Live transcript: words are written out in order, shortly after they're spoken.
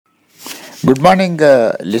Good morning,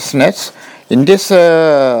 listeners. In this,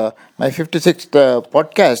 my 56th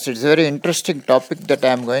podcast, it's a very interesting topic that I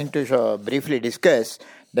am going to briefly discuss.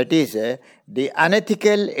 That is the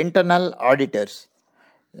unethical internal auditors.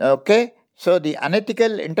 Okay, so the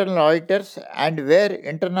unethical internal auditors and where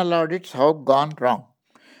internal audits have gone wrong.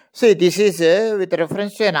 See, this is with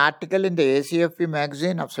reference to an article in the ACFP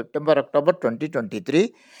magazine of September-October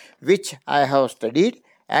 2023, which I have studied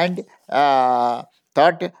and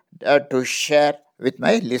thought to share with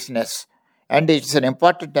my listeners. And it's an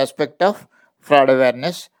important aspect of fraud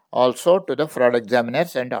awareness also to the fraud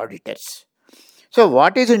examiners and auditors. So,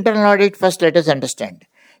 what is internal audit? First, let us understand.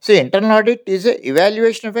 See, internal audit is an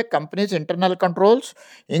evaluation of a company's internal controls,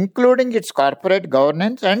 including its corporate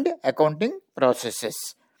governance and accounting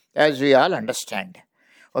processes, as we all understand.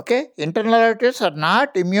 Okay, internal auditors are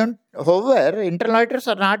not immune. However, internal auditors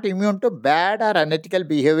are not immune to bad or unethical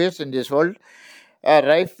behaviors in this world,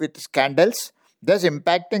 rife with scandals, thus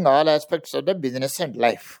impacting all aspects of the business and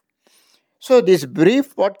life. So, this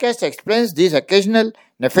brief podcast explains these occasional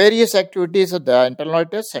nefarious activities of the internal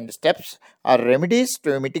auditors and steps or remedies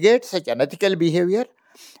to mitigate such unethical behavior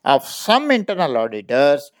of some internal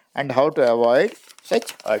auditors and how to avoid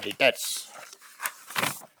such auditors.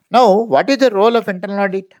 Now, what is the role of internal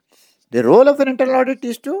audit? The role of an internal audit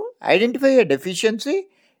is to identify a deficiency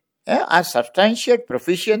or substantiate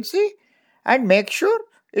proficiency and make sure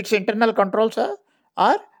its internal controls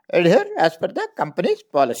are adhered as per the company's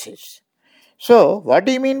policies. So, what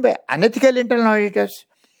do you mean by unethical internal auditors?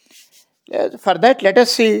 For that, let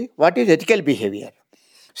us see what is ethical behavior.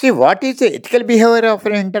 See, what is the ethical behavior of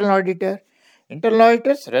an internal auditor? Internal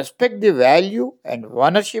auditors respect the value and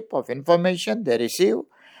ownership of information they receive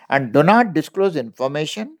and do not disclose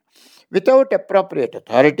information without appropriate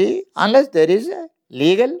authority unless there is a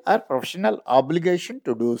legal or professional obligation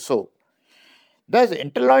to do so. Thus,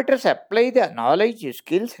 internal auditors apply the knowledge,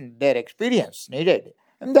 skills, and their experience needed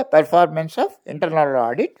in the performance of internal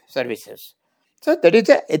audit services. So, that is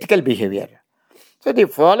the ethical behavior. So, the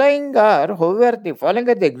following are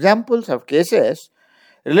the examples of cases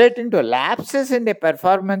relating to lapses in the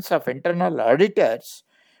performance of internal auditors.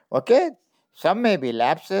 Okay, some may be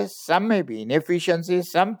lapses, some may be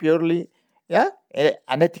inefficiencies, some purely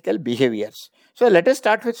unethical behaviors. So, let us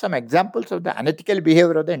start with some examples of the unethical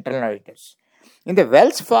behavior of the internal auditors. In the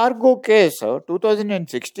Wells Fargo case of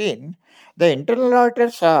 2016, the internal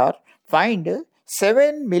auditors are fined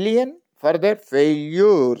 $7 million for their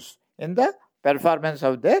failures in the performance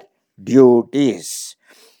of their duties.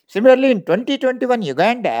 Similarly, in 2021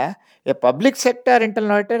 Uganda, a public sector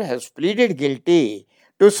internal auditor has pleaded guilty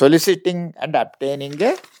to soliciting and obtaining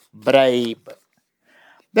a bribe.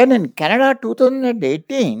 Then in Canada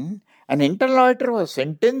 2018, an internal auditor was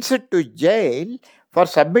sentenced to jail for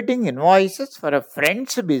submitting invoices for a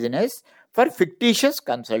friend's business for fictitious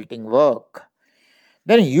consulting work.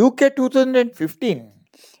 Then in UK 2015,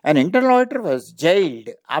 an internal auditor was jailed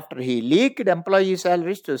after he leaked employee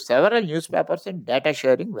salaries to several newspapers and data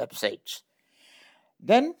sharing websites.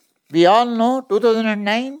 Then we all know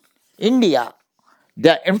 2009, India,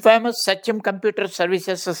 the infamous Satyam Computer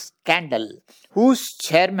Services scandal, whose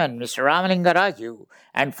chairman, Mr. Ramalinga Raju,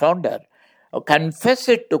 and founder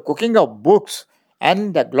confessed to cooking of books,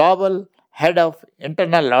 and the global head of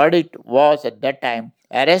internal audit was at that time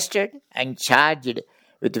arrested and charged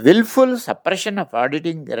with willful suppression of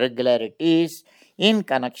auditing irregularities in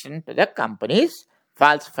connection to the company's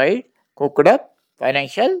falsified, cooked up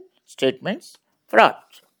financial statements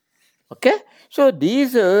frauds. Okay, so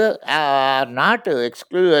these are not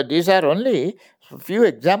exclusive. These are only a few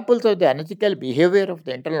examples of the unethical behavior of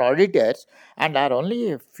the internal auditors and are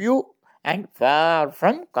only a few and far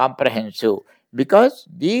from comprehensive, because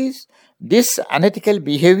this unethical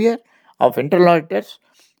behavior of internal auditors,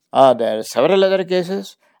 there are several other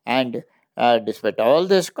cases, and despite all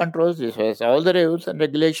these controls, despite all the rules and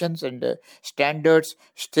regulations and standards,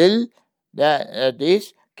 still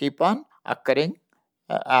these keep on occurring,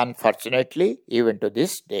 unfortunately, even to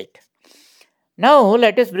this date. Now,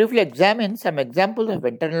 let us briefly examine some examples of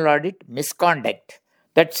internal audit misconduct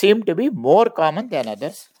that seem to be more common than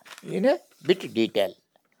others in a bit detail.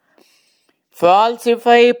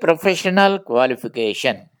 Falsify professional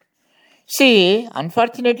qualification. See,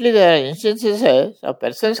 unfortunately, there are instances of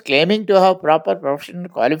persons claiming to have proper professional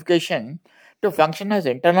qualification to function as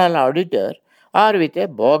internal auditor, or with a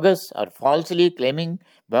bogus or falsely claiming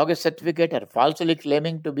bogus certificate, or falsely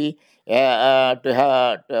claiming to be be a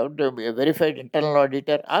verified internal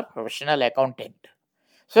auditor or professional accountant.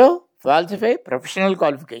 So, falsify professional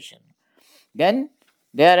qualification. Then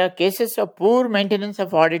there are cases of poor maintenance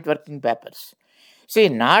of audit working papers. See,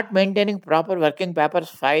 not maintaining proper working papers,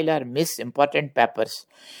 file or miss important papers,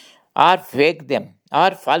 or fake them,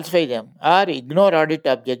 or falsify them, or ignore audit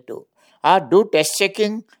objective, or do test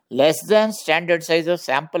checking less than standard size of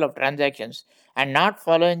sample of transactions, and not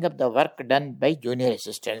following up the work done by junior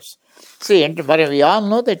assistants. See, we all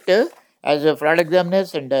know that as fraud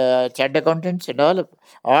examiners and chartered accountants and all,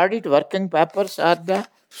 audit working papers are the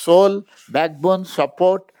sole backbone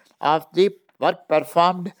support of the work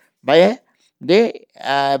performed by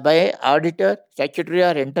by auditor, statutory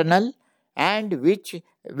or internal, and which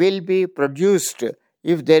will be produced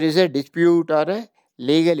if there is a dispute or a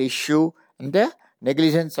legal issue in the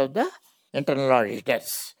negligence of the internal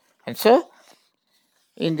auditors. And so,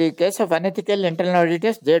 in the case of unethical internal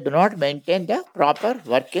auditors, they do not maintain the proper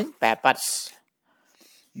working papers.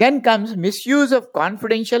 Then comes misuse of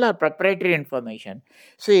confidential or proprietary information.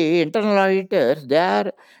 See, internal auditors, they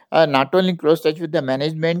are not only close touch with the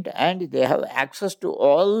management, and they have access to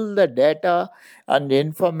all the data and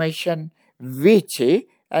information which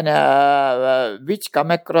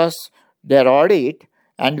come across their audit,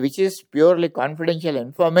 and which is purely confidential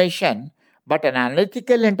information. But an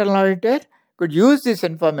unethical internal auditor could use this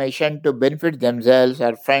information to benefit themselves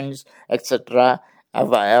or friends, etc.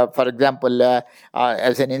 For example,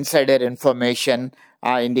 as an insider information,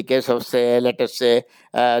 in the case of, say, let us say,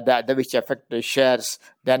 the which affect the shares,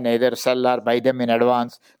 then either sell or buy them in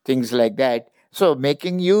advance, things like that. So,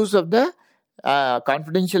 making use of the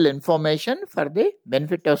confidential information for the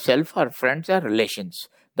benefit of self or friends or relations.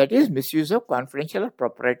 That is misuse of confidential or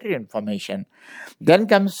proprietary information. Then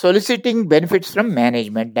comes soliciting benefits from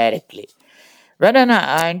management directly. When an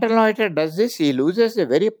internal auditor does this, he loses the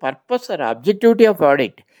very purpose or objectivity of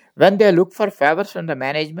audit when they look for favors from the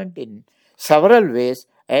management in several ways,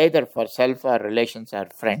 either for self or relations or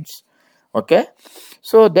friends. Okay?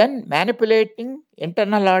 So then manipulating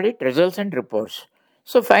internal audit results and reports.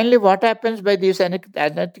 So finally, what happens by this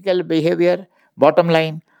unethical behavior? Bottom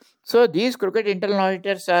line. So these crooked internal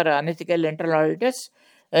auditors or unethical internal auditors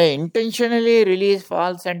intentionally release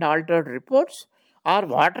false and altered reports, or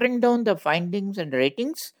watering down the findings and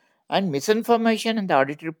ratings and misinformation in the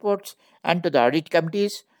audit reports and to the audit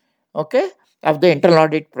committees, okay, of the internal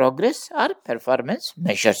audit progress or performance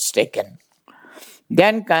measures taken.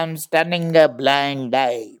 Then comes turning a blind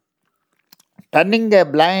eye. Turning a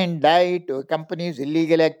blind eye to a company's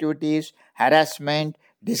illegal activities, harassment,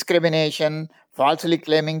 discrimination, falsely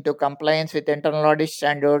claiming to compliance with internal audit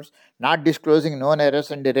standards, not disclosing known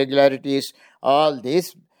errors and irregularities, all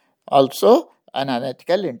this also an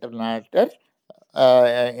unethical internal auditor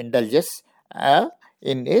indulges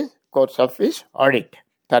in the course of his audit,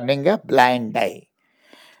 turning a blind eye.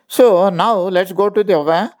 So now let's go to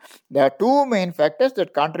the two main factors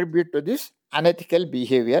that contribute to this unethical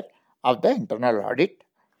behavior of the internal audit.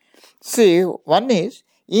 See, one is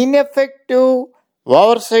ineffective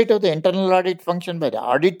oversight of the internal audit function by the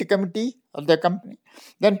audit committee of the company,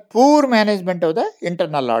 then poor management of the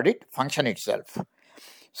internal audit function itself.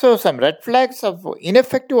 So, some red flags of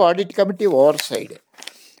ineffective audit committee oversight.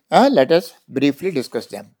 Let us briefly discuss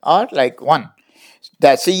them. Or like one, the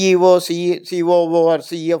CEO, COO or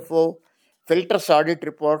CFO filters audit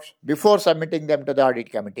reports before submitting them to the audit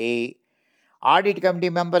committee. Audit committee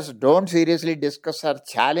members don't seriously discuss or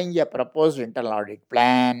challenge a proposed internal audit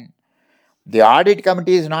plan. The audit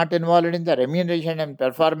committee is not involved in the remuneration and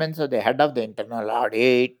performance of the head of the internal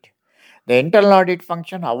audit. The internal audit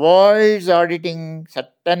function avoids auditing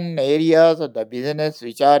certain areas of the business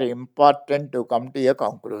which are important to come to a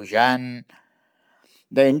conclusion.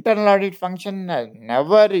 The internal audit function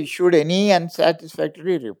never issued any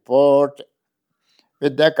unsatisfactory report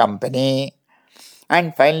with the company.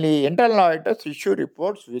 And finally, internal auditors issue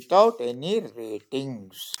reports without any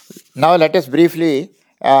ratings. Now let us briefly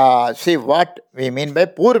see what we mean by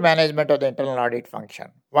poor management of the internal audit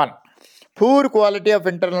function. One, poor quality of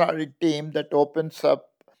internal audit team that opens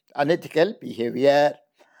up unethical behavior.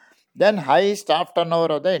 Then high staff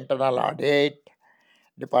turnover of the internal audit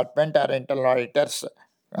department or internal auditors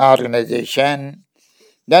organization.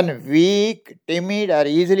 Then weak, timid or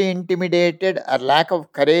easily intimidated or lack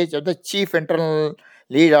of courage of the chief internal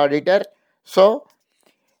lead auditor. So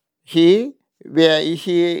he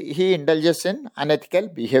indulges in unethical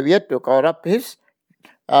behavior to cover up his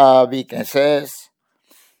weaknesses.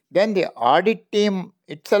 Then the audit team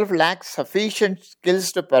itself lacks sufficient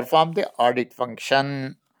skills to perform the audit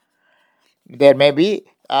function. There may be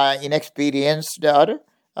inexperienced or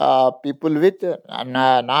people with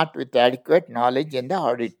not with adequate knowledge in the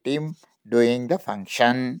audit team doing the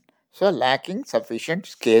function, so lacking sufficient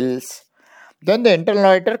skills. Then the internal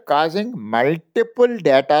auditor causing multiple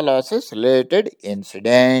data losses related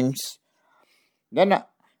incidents. Then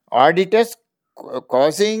auditors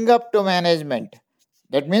causing up to management.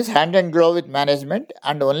 That means hand and glove with management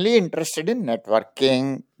and only interested in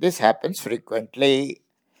networking. This happens frequently.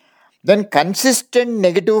 Then consistent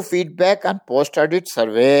negative feedback on post-audit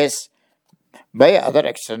surveys by other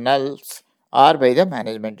externals or by the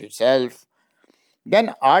management itself. Then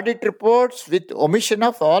audit reports with omission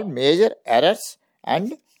of all major errors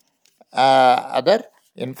and other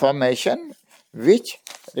information which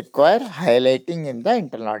require highlighting in the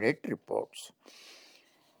internal audit reports.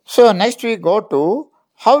 So next we go to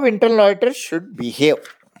how internal auditors should behave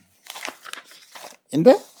in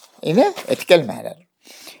a ethical manner.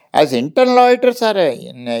 As internal auditors are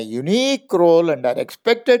in a unique role and are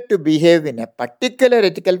expected to behave in a particular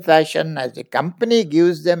ethical fashion as the company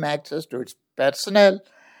gives them access to its personnel,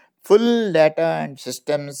 full data and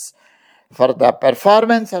systems for the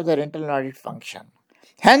performance of their internal audit function.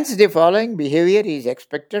 Hence, the following behavior is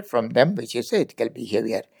expected from them, which is ethical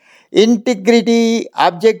behavior: integrity,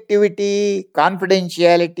 objectivity,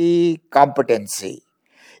 confidentiality, competency.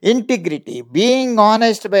 Integrity, being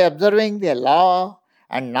honest by observing the law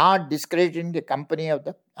and not discrediting the company or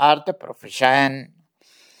the profession.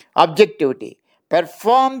 Objectivity,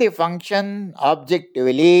 perform the function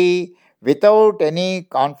objectively without any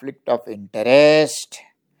conflict of interest.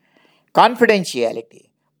 Confidentiality,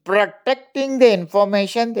 protecting the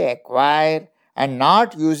information they acquire and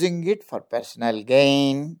not using it for personal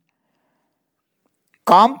gain.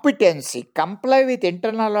 Competency, comply with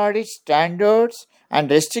internal audit standards and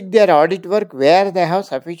restrict their audit work where they have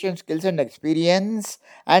sufficient skills and experience,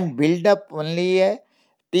 and build up only a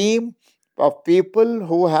team of people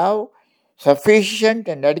who have sufficient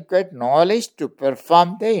and adequate knowledge to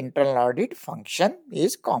perform the internal audit function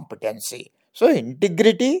is competency. So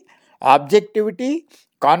integrity, objectivity,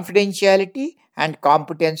 confidentiality and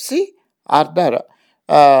competency are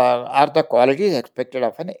the qualities expected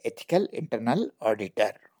of an ethical internal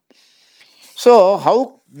auditor. So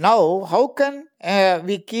how can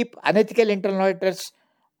we keep unethical internal auditors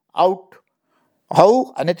out?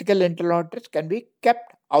 How unethical internal auditors can be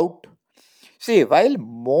kept out? See, while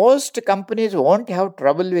most companies won't have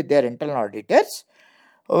trouble with their internal auditors,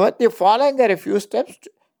 the following are a few steps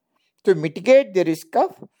to mitigate the risk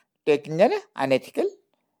of taking an unethical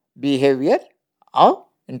behavior of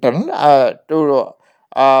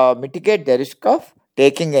mitigate the risk of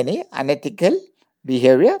taking any unethical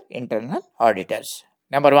behavior internal auditors.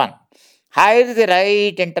 Number 1, hire the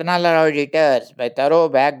right internal auditors by thorough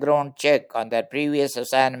background check on their previous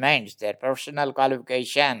assignments, their professional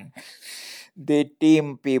qualification, the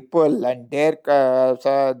team people and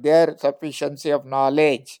their sufficiency of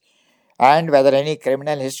knowledge, and whether any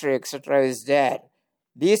criminal history etc. is there.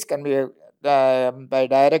 These can be by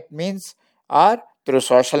direct means or through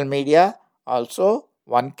social media. Also,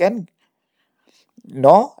 one can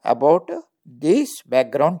know about these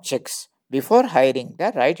background checks before hiring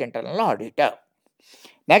the right internal auditor.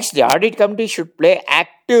 Next, the audit committee should play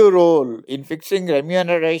active role in fixing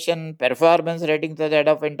remuneration, performance ratings to the head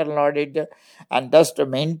of internal audit, and thus to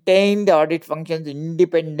maintain the audit function's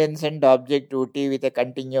independence and objectivity with a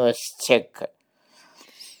continuous check.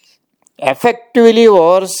 Effectively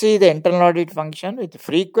oversee the internal audit function with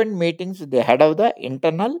frequent meetings with the head of the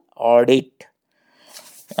internal audit.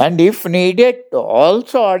 And if needed, to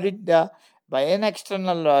also audit by an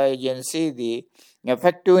external agency the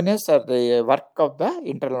effectiveness or the work of the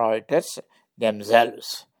internal auditors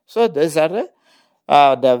themselves. So these are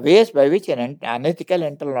the ways by which unethical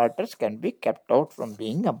internal auditors can be kept out from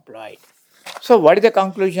being employed. So what is the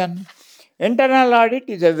conclusion? Internal audit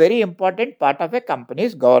is a very important part of a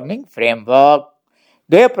company's governing framework.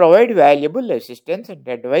 They provide valuable assistance and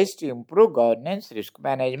advice to improve governance, risk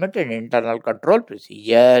management, and internal control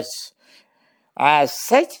procedures. As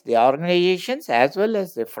such, the organizations as well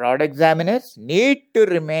as the fraud examiners need to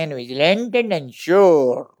remain vigilant and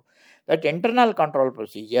ensure that internal control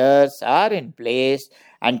procedures are in place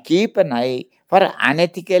and keep an eye for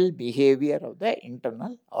unethical behavior of the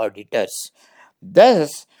internal auditors.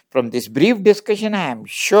 Thus, from this brief discussion, I am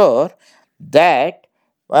sure that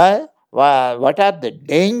what are the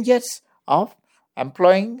dangers of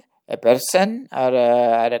employing a person or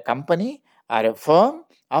a company or a firm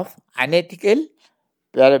of unethical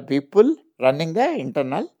people running the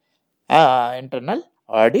internal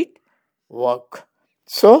audit work.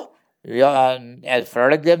 So, as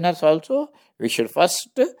fraud examiners also, we should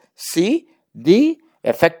first see the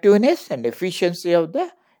effectiveness and efficiency of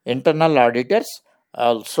the internal auditors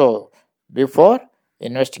also before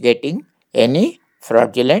investigating any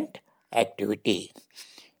fraudulent activity.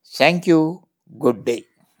 Thank you. Good day.